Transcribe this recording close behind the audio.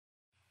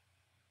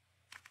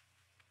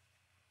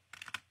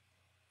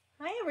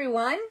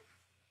everyone,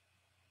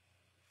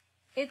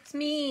 it's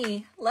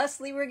me,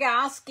 Leslie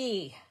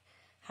Rogowski.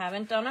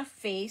 Haven't done a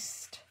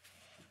Facebook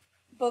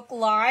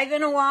Live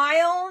in a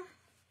while,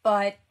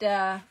 but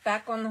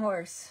back on the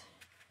horse.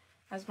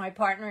 As my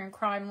partner in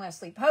crime,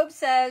 Leslie Pope,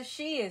 says,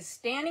 she is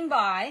standing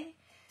by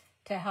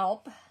to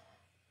help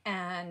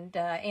and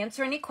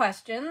answer any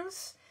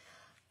questions.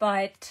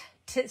 But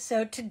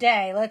so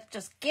today, let's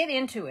just get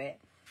into it.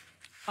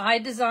 I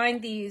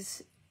designed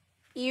these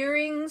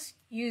earrings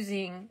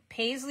using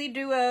Paisley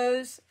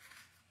duos,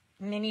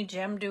 mini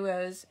gem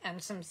duos,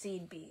 and some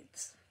seed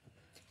beads.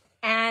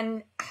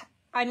 And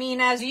I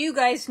mean, as you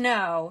guys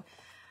know,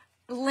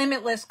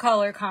 limitless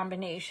color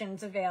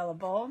combinations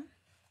available.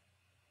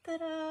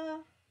 Ta-da!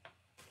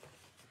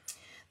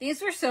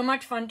 These were so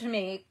much fun to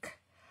make.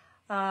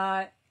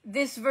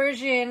 This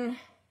version,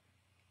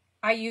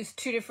 I used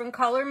 2 different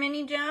color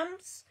mini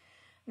gems.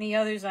 The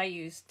others I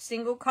used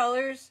single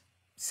colors.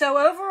 So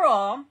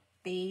overall,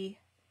 the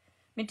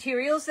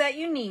materials that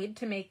you need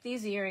to make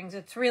these earrings,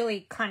 it's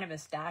really kind of a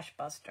stash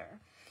buster.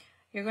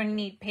 You're going to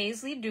need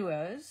Paisley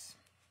duos,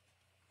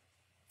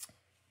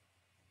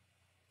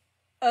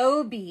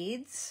 O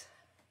beads,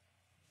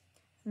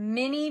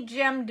 mini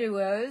gem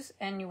duos,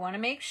 and you want to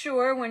make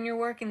sure when you're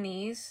working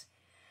these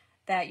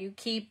that you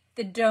keep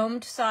the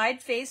domed side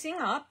facing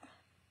up.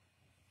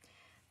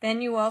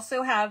 Then you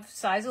also have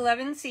size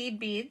 11 seed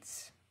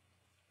beads.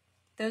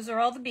 Those are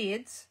all the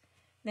beads.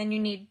 Then you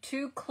need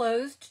 2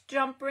 closed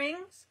jump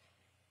rings,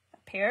 a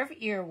pair of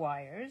ear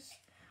wires.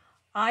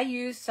 I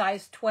use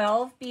size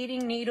 12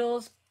 beading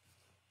needles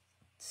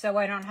so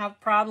I don't have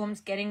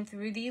problems getting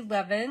through the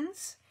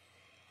 11s.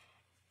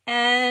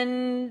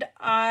 And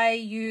I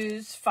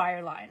use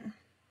Fireline,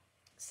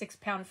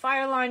 6-pound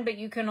Fireline, but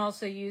you can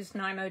also use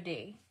Nymo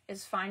D.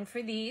 Is fine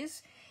for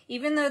these.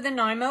 Even though the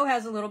Nymo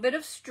has a little bit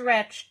of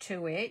stretch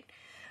to it,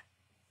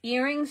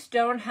 earrings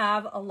don't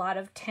have a lot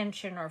of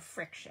tension or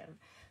friction.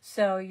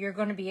 So you're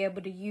going to be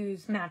able to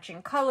use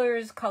matching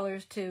colors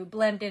to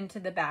blend into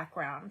the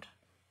background.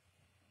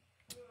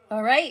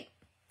 All right,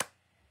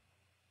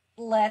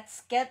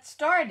 let's get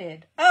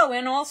started. Oh,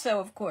 and also,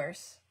 of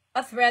course,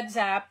 a thread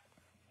zap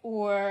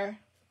or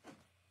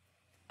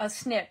a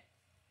snip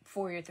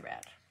for your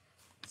thread.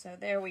 So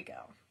there we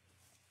go.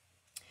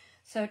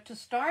 So to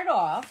start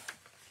off,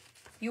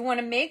 you want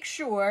to make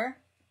sure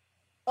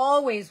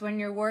always when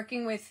you're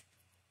working with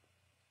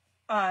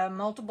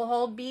multiple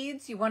hole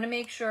beads, you want to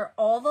make sure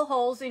all the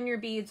holes in your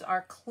beads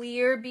are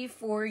clear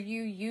before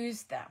you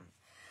use them.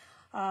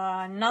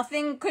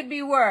 Nothing could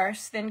be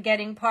worse than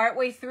getting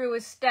partway through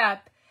a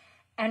step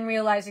and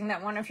realizing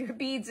that one of your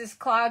beads is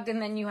clogged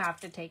and then you have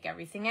to take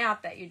everything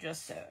out that you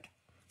just sewed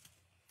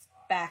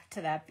back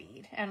to that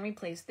bead and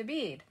replace the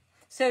bead.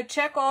 So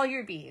check all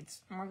your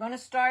beads. And we're going to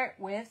start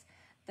with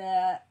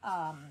the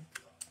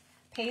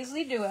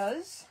Paisley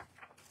duos.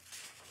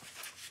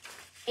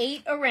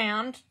 8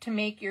 around to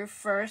make your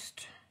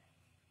first.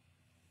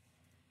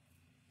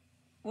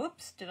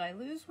 Whoops, did I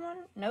lose one?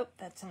 Nope,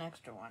 that's an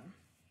extra one.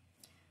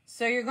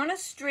 So you're going to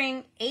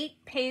string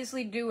 8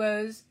 Paisley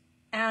duos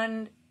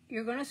and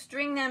you're going to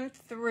string them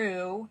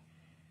through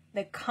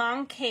the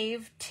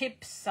concave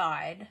tip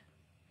side.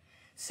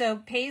 So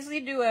Paisley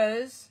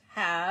duos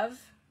have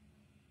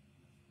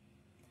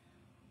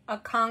a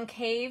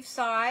concave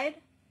side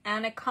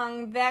and a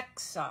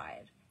convex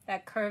side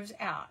that curves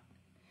out.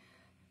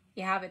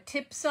 You have a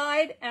tip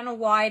side and a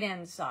wide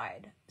end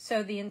side.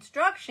 So the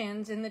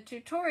instructions in the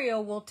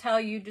tutorial will tell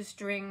you to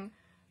string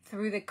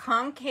through the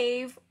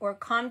concave or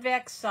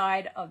convex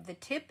side of the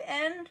tip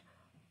end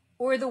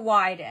or the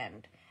wide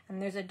end.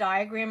 And there's a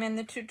diagram in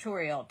the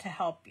tutorial to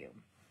help you.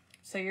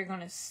 So you're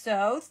going to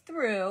sew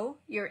through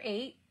your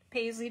 8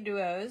 Paisley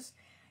duos.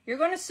 You're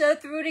going to sew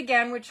through it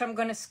again, which I'm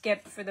going to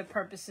skip for the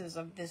purposes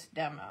of this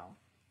demo.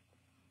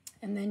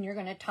 And then you're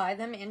going to tie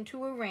them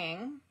into a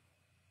ring.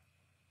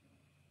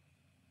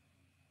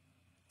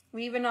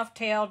 Leave enough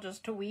tail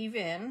just to weave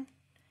in.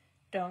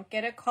 Don't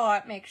get it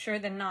caught. Make sure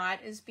the knot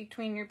is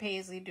between your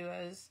Paisley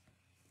duos.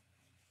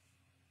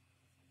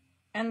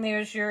 And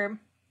there's your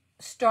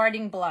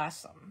starting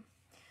blossom.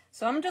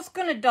 So I'm just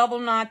going to double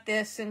knot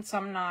this since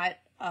I'm not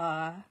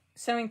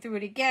sewing through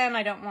it again.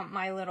 I don't want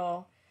my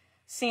little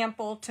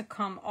sample to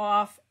come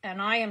off.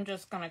 And I am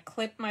just going to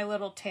clip my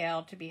little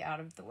tail to be out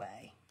of the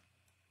way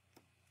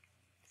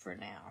for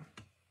now.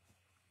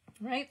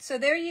 Right? So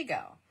there you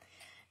go.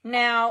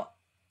 Now,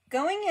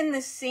 going in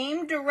the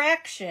same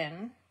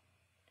direction,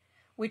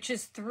 which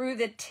is through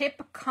the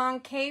tip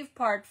concave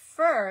part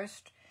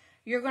first,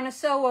 you're going to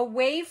sew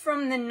away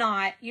from the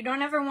knot. You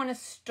don't ever want to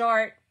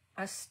start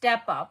a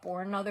step up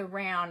or another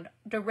round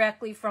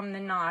directly from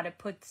the knot.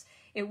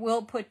 It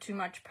will put too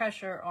much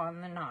pressure on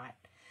the knot.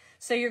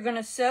 So you're going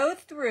to sew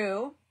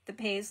through the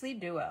Paisley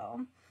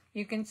duo.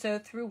 You can sew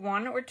through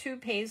 1 or 2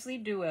 Paisley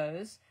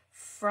duos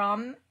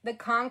from the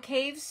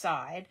concave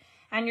side,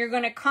 and you're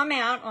going to come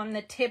out on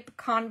the tip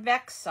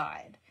convex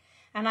side.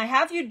 And I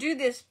have you do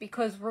this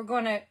because we're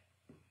going to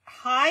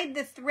hide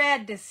the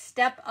thread to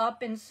step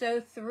up and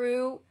sew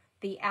through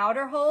the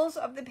outer holes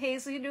of the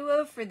Paisley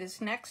duo for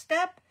this next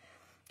step.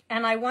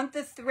 And I want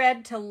the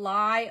thread to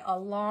lie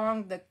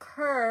along the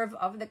curve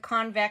of the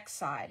convex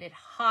side. It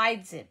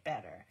hides it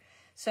better.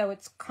 So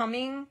it's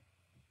coming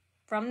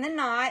from the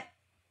knot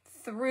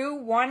through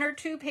 1 or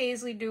 2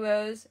 Paisley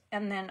duos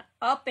and then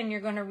up, and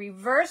you're going to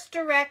reverse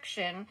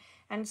direction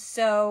and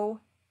sew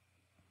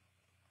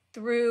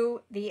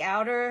through the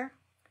outer,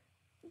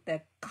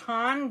 the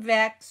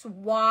convex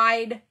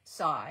wide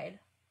side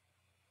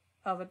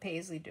of a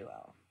Paisley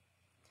duo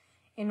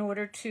in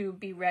order to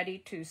be ready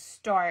to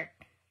start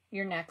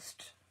your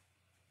next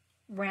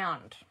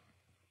round.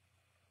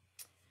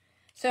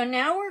 So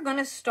now we're going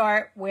to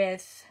start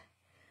with,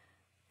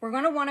 we're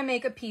going to want to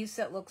make a piece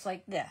that looks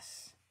like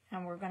this.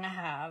 And we're going to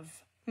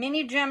have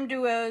mini gem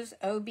duos,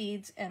 O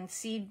beads, and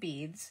seed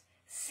beads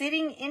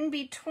sitting in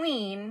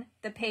between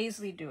the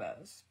Paisley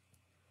duos.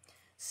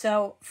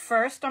 So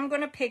first I'm going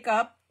to pick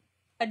up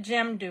a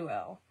gem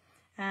duo,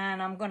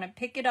 and I'm going to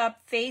pick it up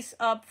face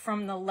up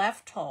from the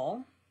left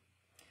hole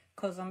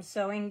because I'm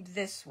sewing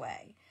this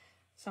way.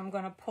 So I'm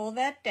going to pull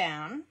that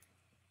down.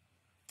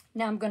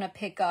 Now I'm going to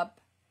pick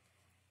up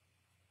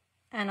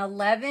an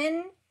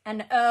 11,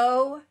 an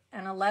O,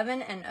 an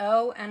 11, an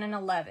O, and an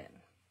 11.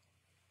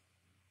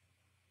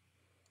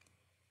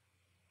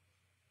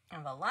 I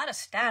have a lot of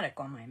static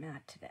on my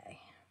mat today.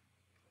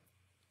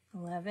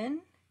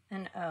 11,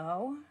 an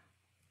O,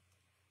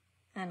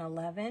 an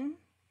 11,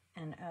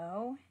 an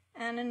O,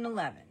 and an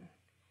 11.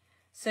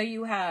 So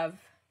you have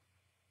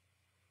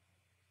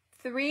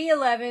 3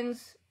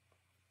 11s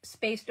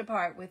spaced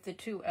apart with the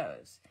 2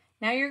 O's.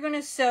 Now you're going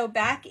to sew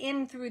back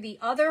in through the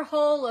other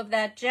hole of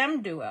that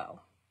gem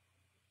duo.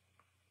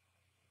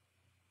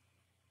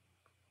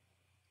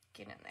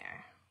 Get in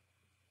there.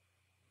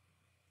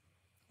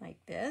 Like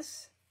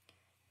this.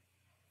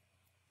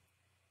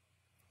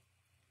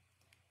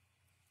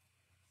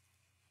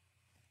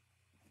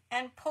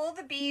 And pull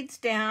the beads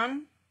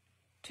down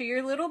to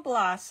your little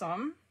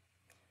blossom,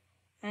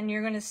 and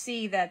you're going to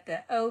see that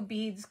the O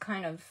beads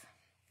kind of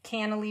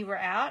cantilever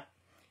out.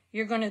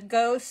 You're going to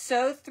go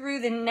sew through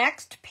the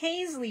next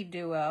Paisley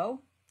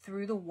duo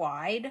through the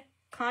wide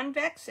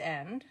convex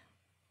end,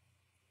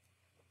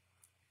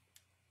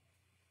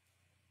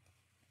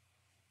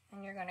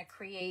 and you're going to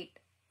create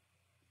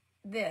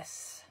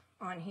this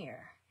on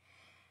here.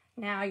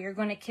 Now you're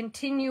going to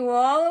continue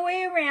all the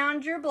way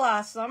around your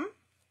blossom.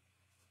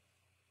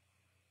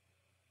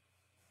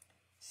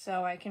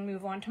 So I can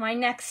move on to my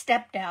next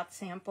stepped out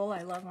sample.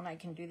 I love when I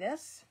can do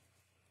this.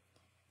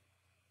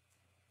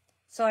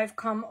 So I've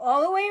come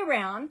all the way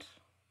around,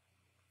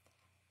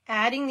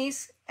 adding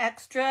these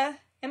extra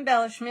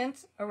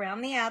embellishments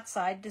around the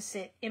outside to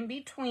sit in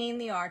between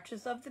the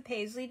arches of the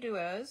Paisley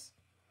duos.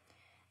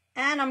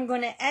 And I'm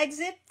going to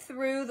exit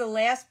through the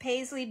last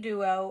Paisley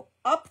duo,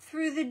 up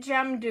through the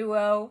gem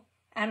duo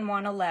and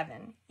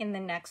 111 in the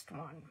next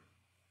one.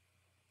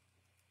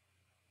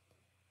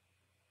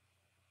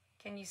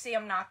 Can you see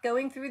I'm not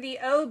going through the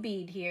O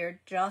bead here,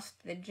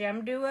 just the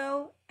gem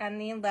duo and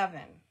the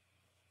 11.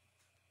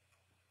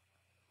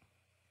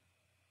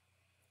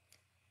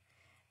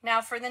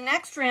 Now for the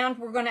next round,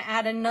 we're going to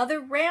add another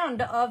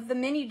round of the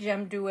mini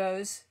gem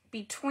duos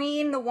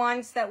between the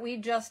ones that we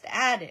just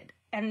added.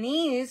 And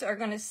these are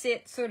going to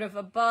sit sort of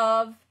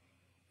above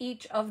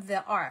each of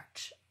the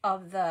arch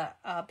of the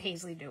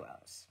Paisley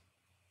duos.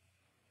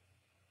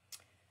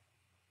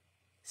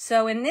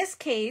 So in this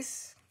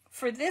case,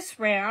 for this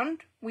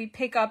round, we're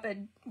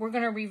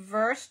going to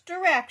reverse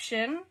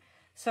direction.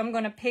 So I'm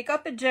going to pick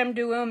up a gem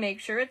duo, make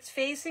sure it's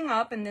facing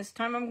up, and this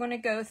time I'm going to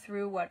go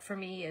through what for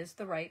me is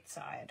the right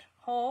side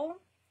hole,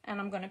 and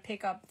I'm going to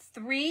pick up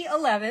 3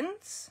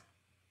 11s.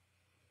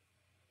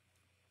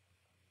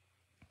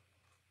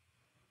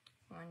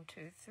 1,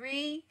 2,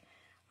 3.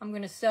 I'm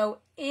going to sew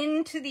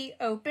into the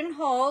open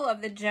hole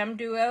of the gem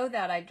duo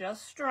that I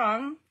just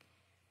strung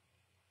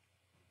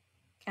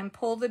and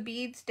pull the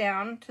beads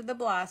down to the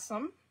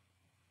blossom.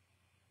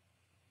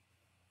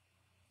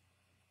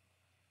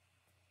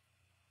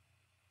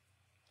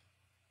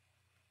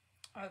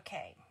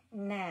 Okay,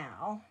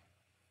 now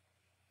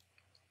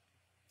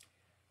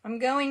I'm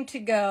going to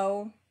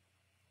go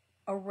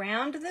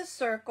around the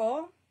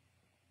circle,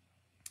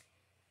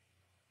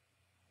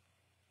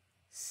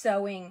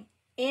 sewing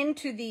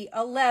into the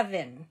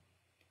 11,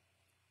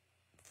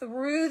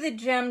 through the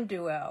gem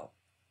duo,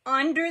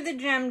 under the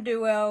gem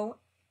duo,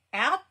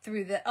 out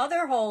through the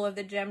other hole of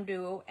the gem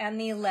duo,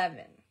 and the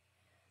 11.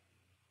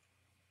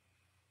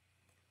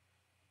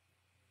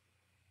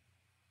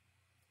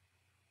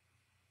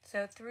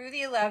 So through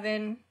the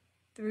 11,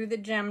 through the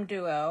gem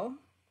duo,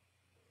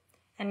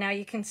 and now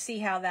you can see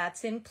how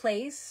that's in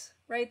place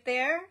right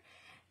there.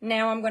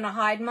 Now I'm going to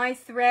hide my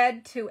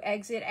thread to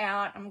exit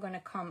out. I'm going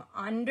to come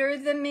under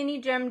the mini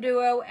gem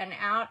duo and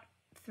out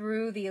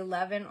through the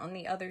 11 on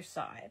the other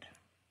side.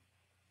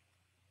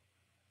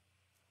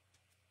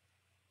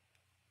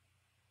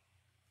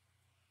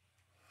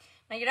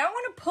 Now you don't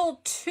want to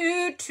pull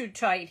too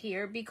tight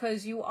here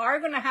because you are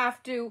going to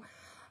have to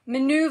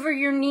maneuver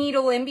your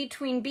needle in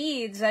between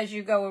beads as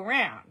you go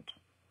around.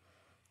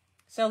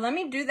 So let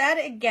me do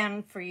that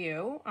again for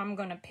you. I'm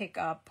going to pick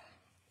up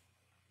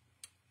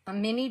a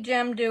mini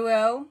gem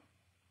duo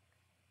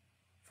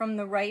from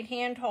the right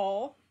hand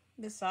hole,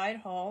 the side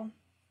hole,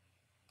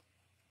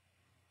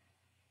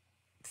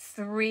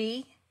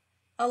 3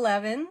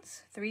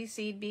 11s, 3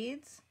 seed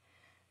beads.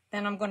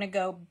 Then I'm going to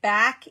go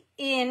back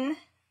in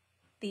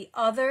the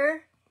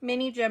other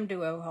mini gem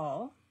duo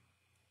hole,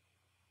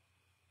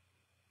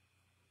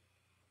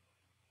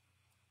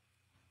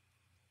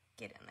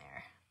 get in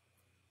there,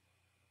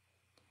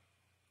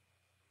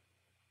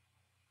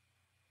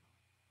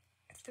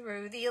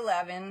 through the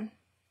 11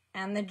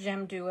 and the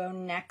gem duo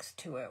next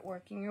to it,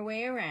 working your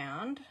way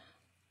around.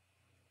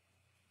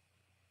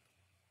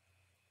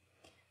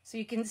 So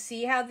you can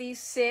see how these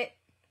sit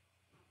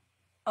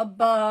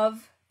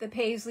above the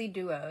Paisley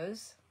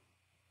duos.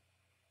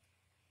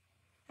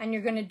 And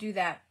you're going to do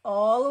that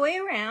all the way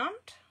around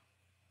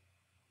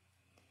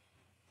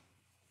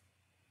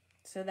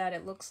so that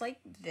it looks like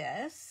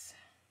this.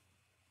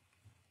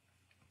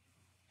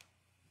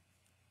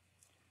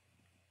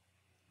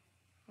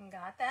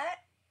 Got that?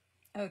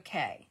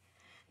 Okay.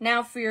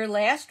 Now for your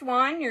last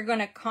one, you're going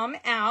to come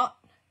out,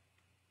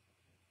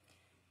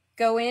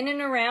 go in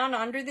and around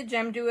under the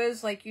gem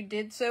duos like you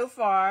did so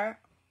far,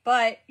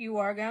 but you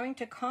are going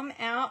to come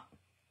out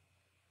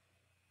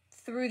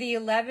through the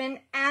 11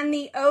 and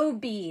the O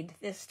bead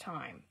this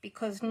time,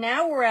 because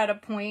now we're at a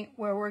point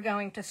where we're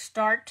going to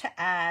start to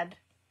add,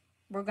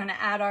 we're going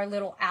to add our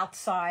little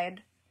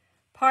outside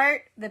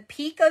part, the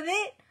peak of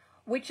it,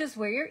 which is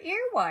where your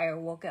ear wire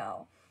will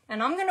go.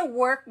 And I'm going to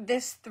work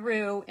this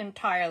through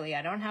entirely.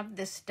 I don't have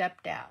this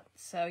stepped out,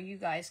 so you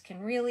guys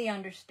can really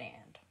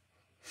understand.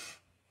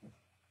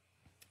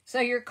 So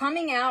you're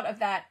coming out of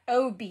that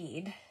O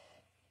bead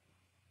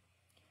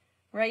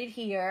right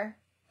here.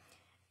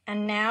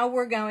 And now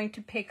we're going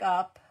to pick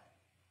up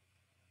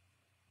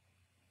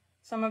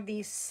some of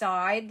these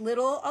side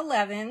little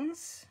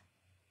 11s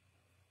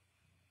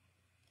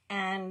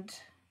and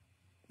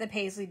the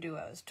Paisley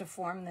duos to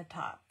form the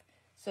top.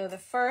 So the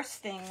first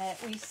thing that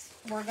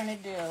we're going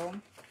to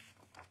do,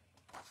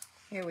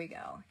 here we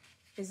go,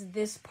 is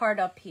this part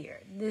up here.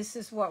 This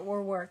is what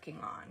we're working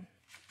on.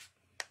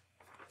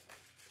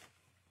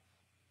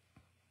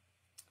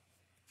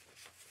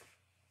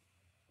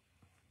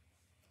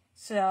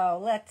 So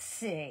let's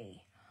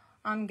see.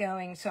 I'm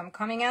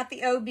coming out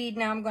the O bead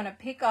now. I'm going to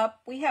pick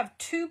up, we have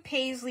 2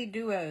 Paisley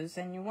duos,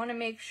 and you want to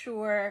make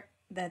sure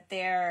that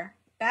they're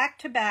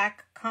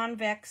back-to-back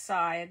convex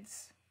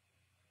sides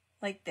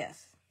like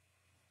this.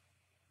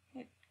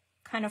 It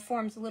kind of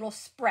forms a little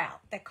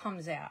sprout that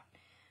comes out.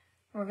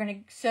 We're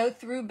going to sew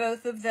through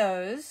both of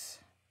those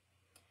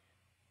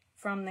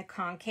from the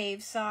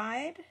concave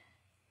side,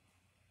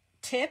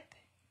 tip,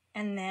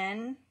 and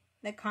then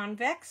the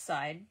convex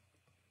side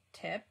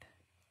tip.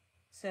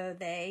 So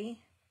they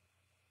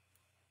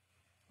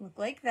look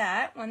like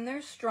that when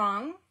they're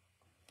strung.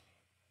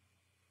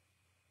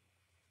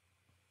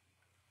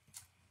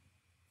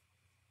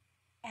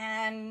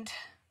 And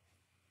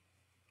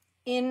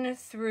in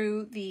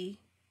through the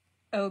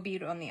O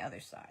bead on the other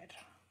side.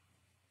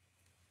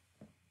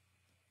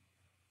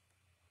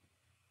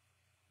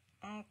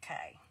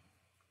 Okay,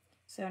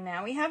 so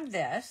now we have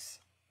this.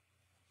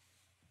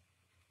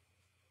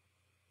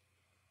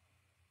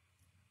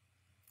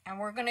 And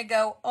we're going to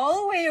go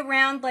all the way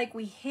around like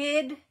we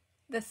hid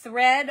the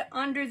thread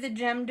under the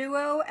gem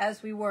duo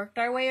as we worked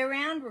our way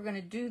around. We're going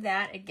to do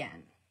that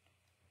again.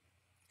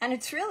 And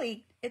it's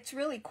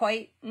really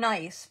quite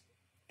nice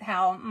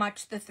how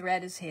much the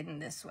thread is hidden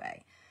this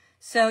way.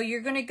 So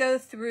you're going to go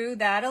through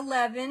that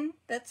 11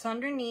 that's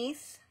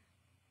underneath,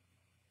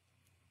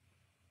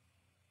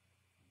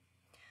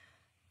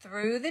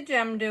 through the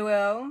gem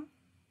duo.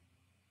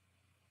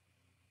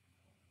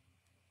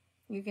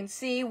 You can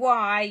see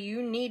why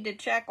you need to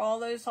check all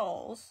those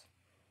holes.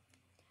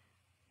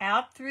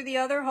 Out through the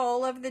other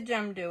hole of the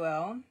gem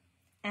duo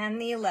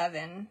and the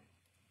 11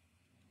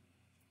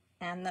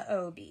 and the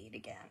O bead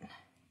again.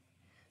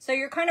 So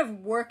you're kind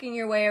of working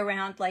your way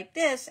around like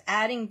this,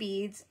 adding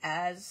beads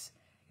as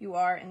you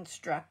are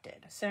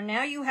instructed. So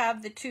now you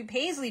have the 2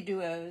 Paisley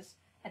duos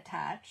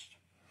attached.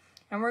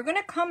 And we're going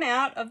to come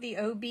out of the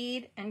O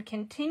bead and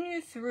continue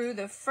through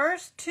the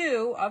first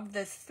 2 of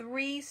the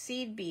 3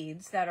 seed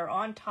beads that are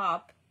on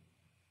top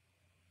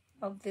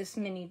of this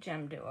mini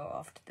gem duo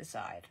off to the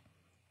side.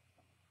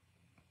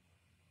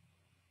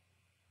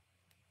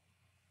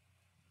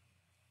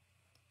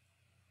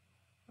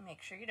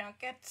 Make sure you don't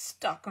get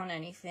stuck on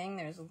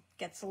anything.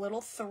 Gets a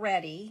little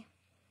thready.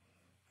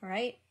 All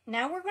right,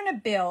 now we're going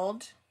to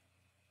build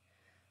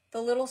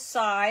the little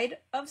side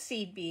of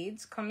seed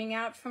beads coming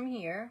out from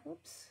here.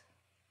 Whoops.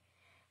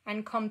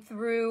 And come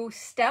through,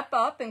 step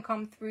up and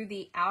come through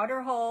the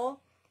outer hole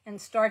and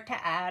start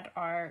to add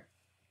our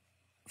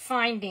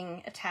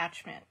finding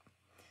attachment.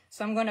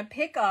 So I'm going to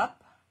pick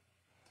up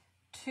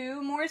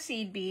 2 more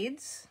seed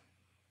beads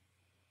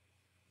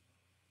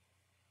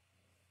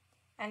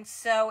and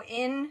sew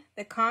in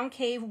the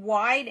concave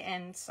wide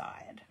end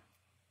side.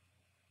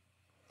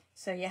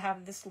 So you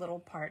have this little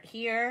part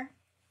here.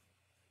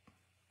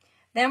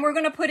 Then we're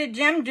going to put a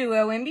gem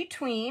duo in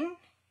between,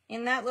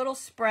 in that little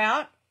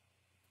sprout.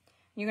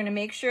 You're going to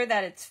make sure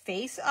that it's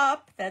face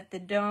up, that the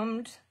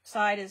domed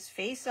side is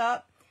face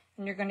up,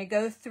 and you're going to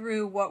go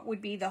through what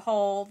would be the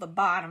hole, the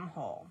bottom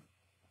hole.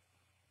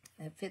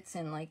 It fits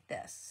in like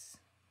this.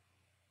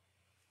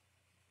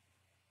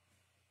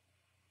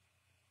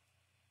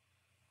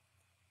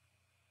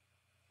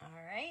 All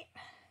right.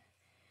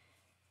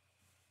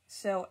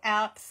 So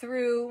out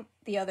through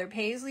the other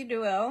Paisley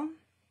Duo,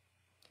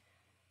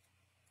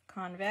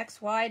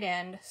 convex wide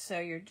end, so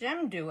your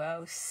gem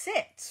duo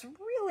sits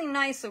really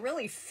nice. It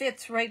really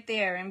fits right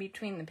there in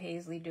between the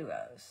Paisley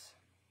Duos.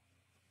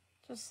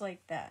 Just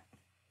like that.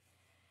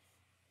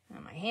 Now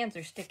my hands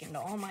are sticking to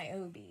all my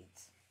O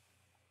beads.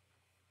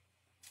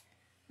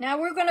 Now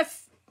we're going to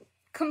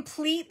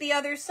complete the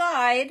other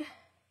side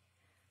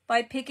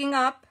by picking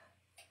up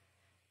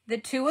the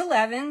 2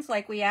 11s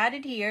like we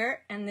added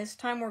here, and this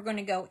time we're going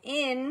to go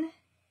in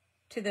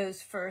to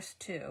those first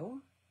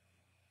 2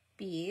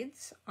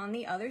 beads on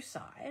the other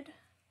side.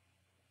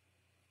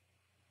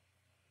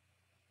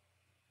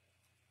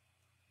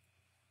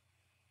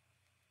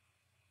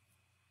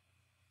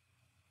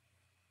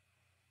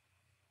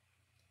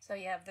 So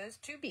you have those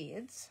 2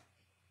 beads.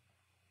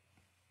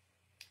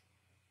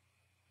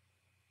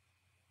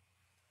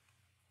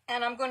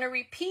 And I'm going to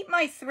repeat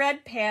my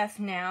thread path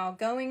now,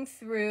 going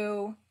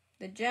through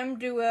the gem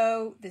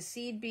duo, the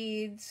seed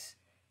beads,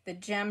 the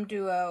gem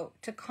duo,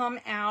 to come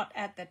out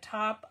at the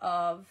top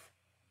of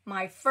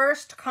my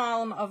first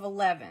column of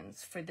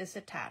 11s for this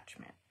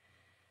attachment.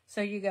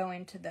 So you go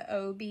into the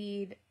O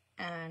bead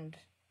and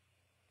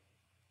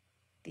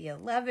the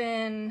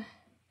 11,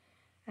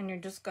 and you're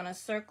just going to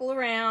circle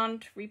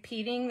around,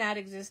 repeating that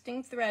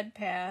existing thread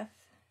path.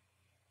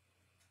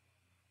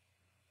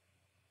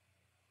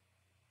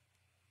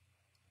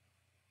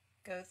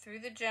 Go through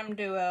the gem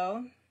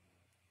duo.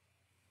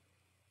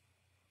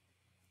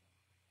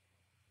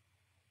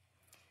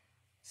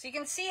 So you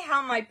can see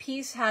how my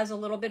piece has a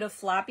little bit of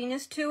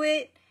floppiness to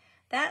it.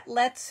 That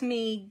lets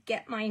me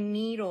get my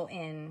needle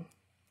in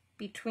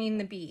between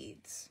the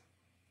beads.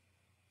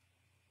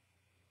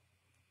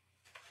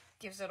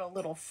 Gives it a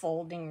little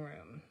folding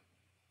room,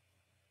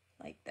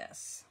 like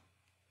this.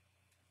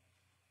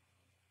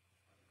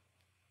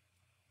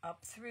 Up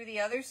through the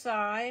other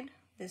side,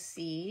 the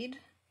seed,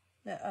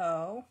 the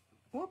O.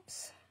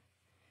 Whoops,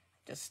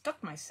 just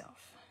stuck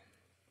myself.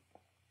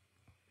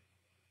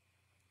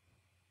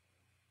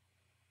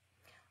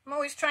 I'm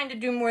always trying to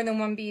do more than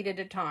 1 bead at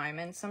a time,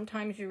 and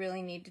sometimes you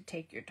really need to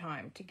take your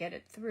time to get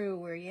it through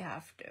where you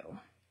have to.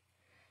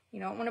 You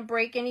don't want to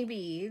break any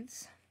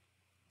beads.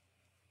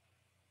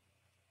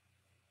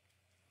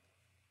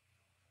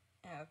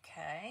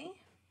 Okay.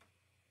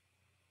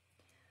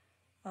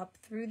 Up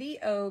through the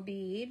O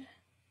bead.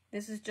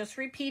 This is just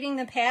repeating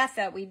the path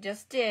that we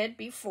just did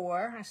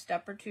before, a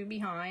step or 2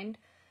 behind.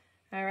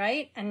 All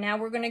right, and now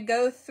we're going to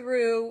go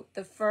through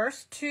the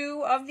first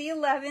 2 of the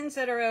 11s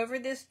that are over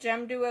this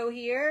gem duo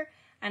here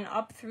and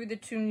up through the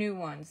 2 new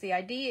ones. The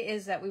idea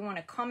is that we want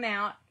to come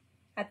out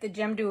at the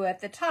gem duo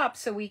at the top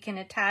so we can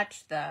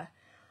attach the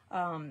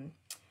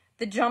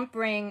jump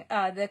ring,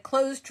 the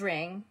closed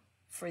ring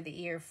for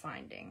the ear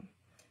finding.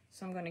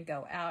 So I'm going to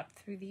go out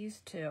through these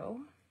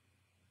 2.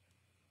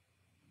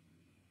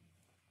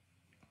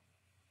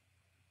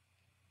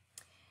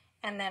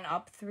 And then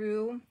up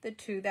through the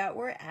 2 that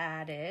were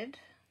added.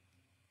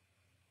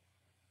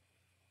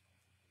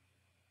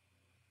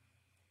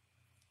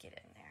 Get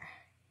in there.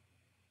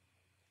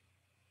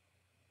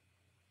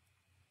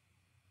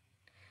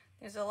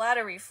 There's a lot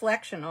of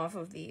reflection off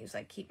of these.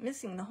 I keep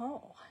missing the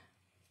hole.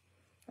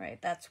 All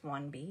right, that's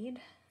 1 bead.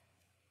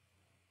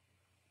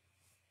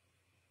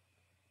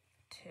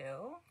 2.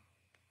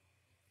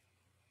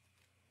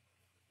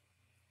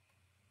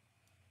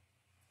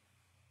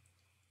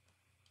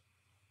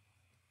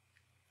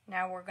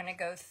 Now we're going to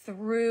go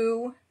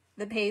through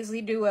the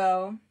Paisley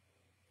Duo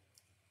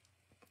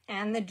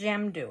and the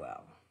Gem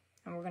Duo.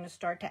 And we're going to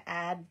start to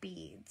add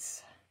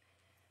beads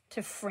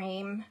to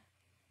frame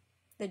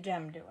the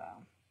Gem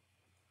Duo.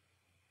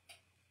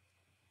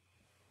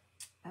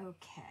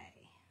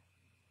 Okay.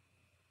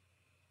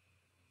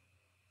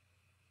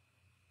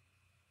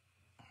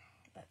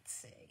 Let's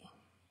see.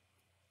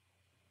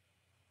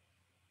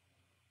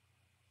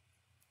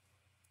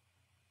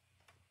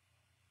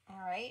 All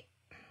right.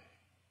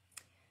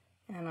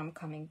 And I'm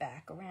coming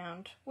back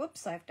around.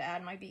 Whoops, I have to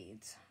add my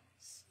beads.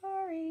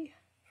 Sorry.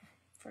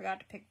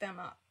 Forgot to pick them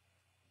up.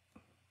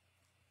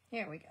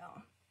 Here we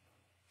go.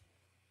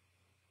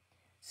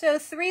 So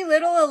 3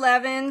 little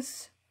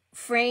 11s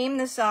frame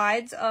the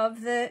sides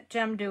of the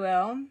Gem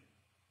Duo.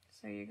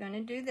 So you're going to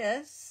do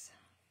this.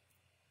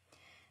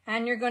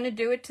 And you're going to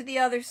do it to the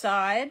other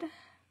side.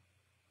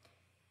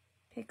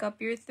 Pick up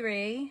your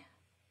 3.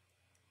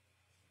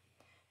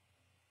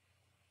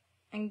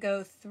 And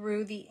go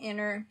through the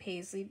inner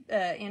Paisley,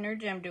 inner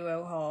Gem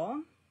Duo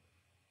hole.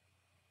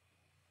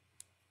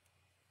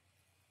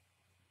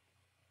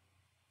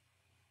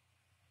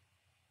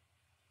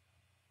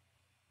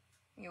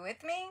 You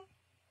with me?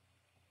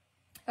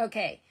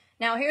 Okay,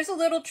 now here's a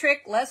little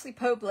trick. Leslie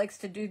Pope likes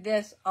to do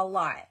this a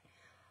lot.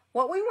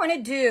 What we want to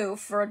do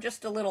for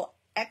just a little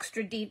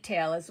extra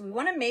detail is we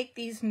want to make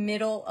these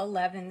middle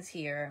 11s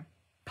here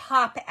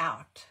pop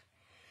out.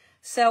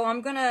 So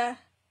I'm going to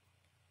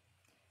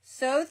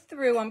sew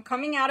through, I'm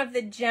coming out of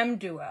the gem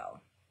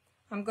duo.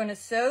 I'm going to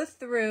sew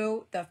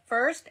through the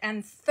first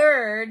and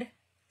third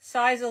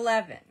size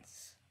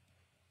 11s.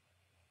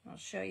 I'll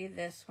show you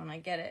this when I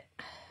get it.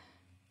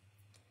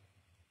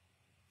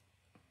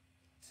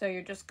 So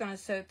you're just going to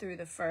sew through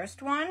the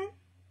first one,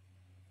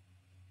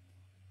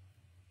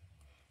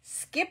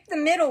 skip the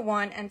middle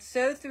one and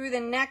sew through the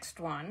next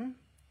one.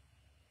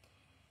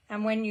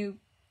 And when you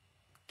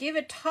give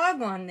a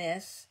tug on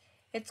this,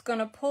 it's going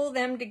to pull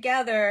them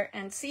together,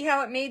 and see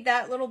how it made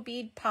that little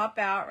bead pop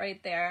out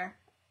right there.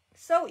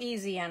 So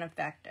easy and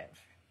effective.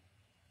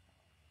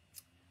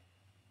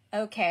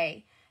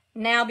 Okay,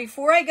 now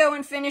before I go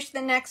and finish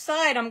the next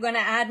side, I'm going to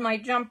add my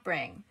jump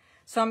ring.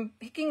 So I'm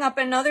picking up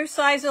another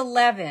size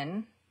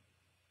 11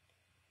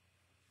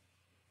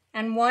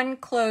 and one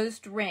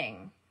closed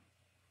ring.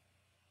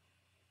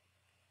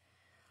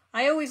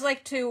 I always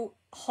like to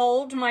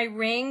hold my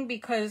ring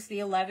because the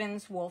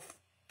 11s will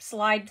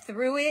slide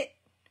through it,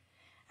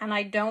 and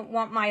I don't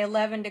want my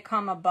 11 to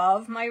come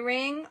above my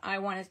ring. I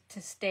want it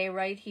to stay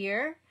right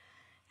here,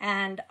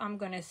 and I'm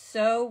going to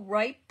sew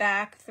right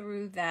back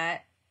through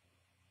that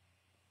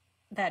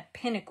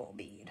pinnacle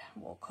bead,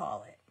 we'll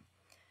call it.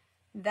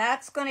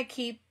 That's going to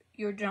keep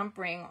your jump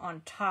ring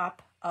on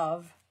top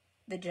of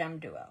the gem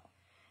duo.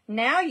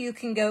 Now you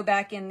can go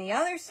back in the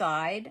other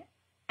side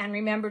and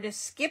remember to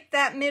skip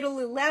that middle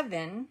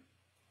 11.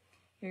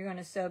 You're going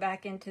to sew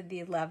back into the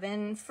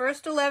 11,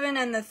 first 11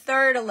 and the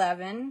third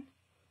 11,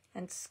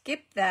 and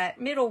skip that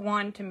middle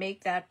one to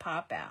make that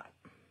pop out.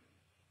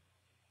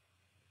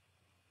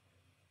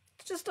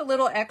 It's just a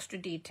little extra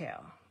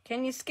detail.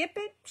 Can you skip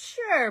it?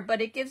 Sure,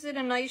 but it gives it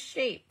a nice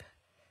shape.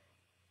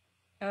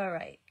 All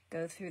right,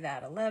 go through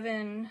that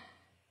 11.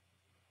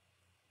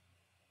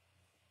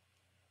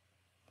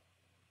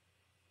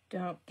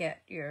 Don't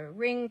get your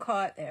ring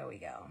caught. There we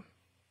go.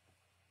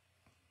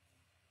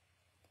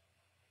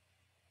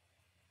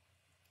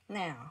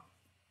 Now,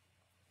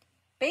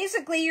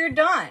 basically you're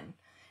done.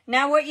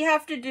 Now what you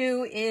have to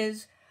do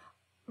is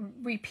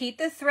repeat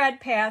the thread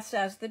paths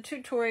as the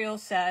tutorial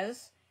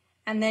says,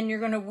 and then you're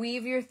going to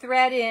weave your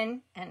thread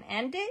in and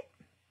end it.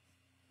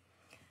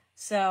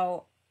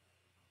 So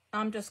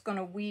I'm just going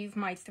to weave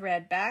my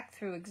thread back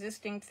through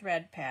existing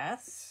thread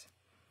paths.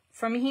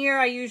 From here,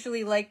 I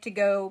usually like to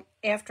go,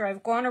 after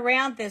I've gone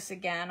around this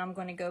again, I'm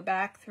going to go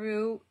back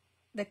through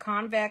the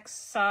convex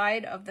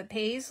side of the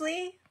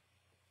paisley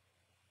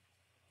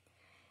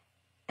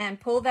and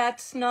pull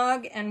that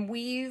snug and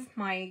weave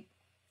my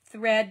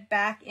thread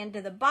back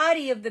into the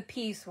body of the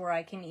piece where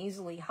I can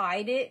easily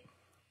hide it.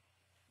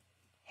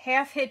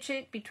 Half hitch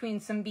it between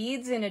some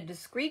beads in a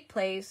discreet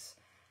place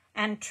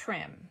and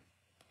trim.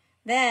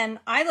 Then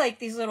I like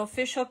these little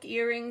fishhook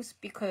earrings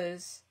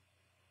because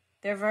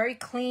they're very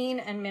clean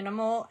and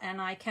minimal,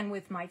 and I can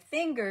with my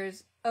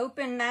fingers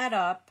open that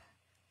up,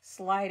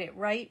 slide it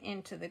right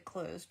into the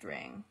closed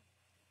ring.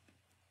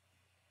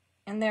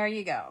 And there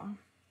you go.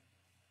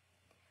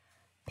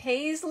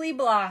 Paisley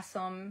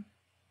Blossom,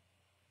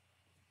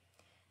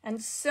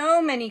 and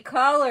so many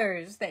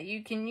colors that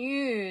you can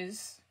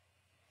use.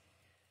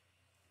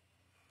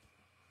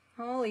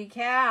 Holy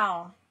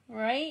cow,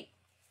 right?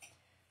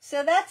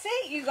 So that's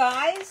it, you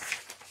guys.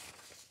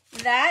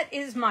 That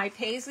is my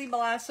Paisley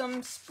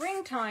Blossom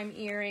springtime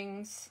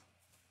earrings.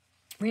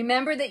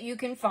 Remember that you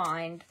can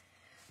find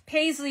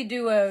Paisley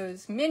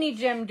duos, mini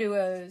gem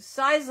duos,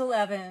 size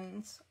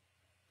 11s,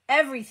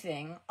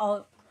 everything,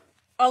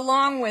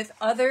 along with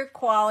other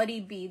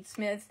quality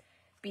Beadsmith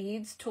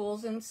beads,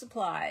 tools, and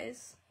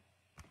supplies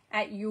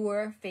at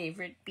your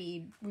favorite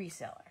bead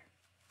reseller.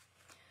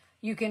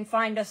 You can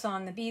find us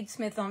on the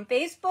Beadsmith on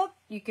Facebook.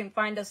 You can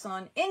find us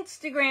on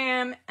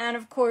Instagram. And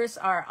of course,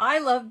 our I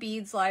Love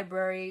Beads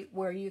library,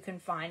 where you can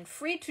find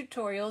free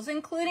tutorials,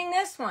 including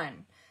this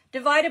one,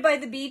 divided by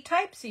the bead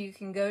type. So you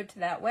can go to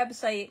that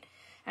website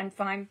and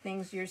find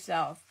things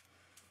yourself.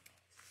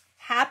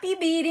 Happy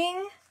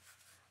beading.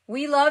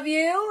 We love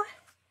you.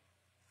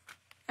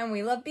 And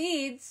we love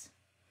beads.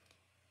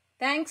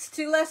 Thanks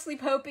to Leslie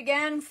Pope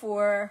again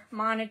for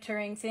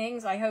monitoring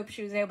things. I hope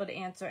she was able to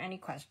answer any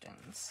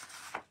questions.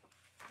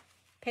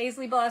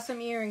 Paisley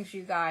Blossom earrings,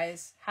 you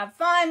guys. Have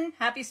fun.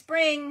 Happy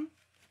spring.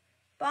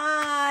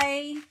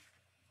 Bye.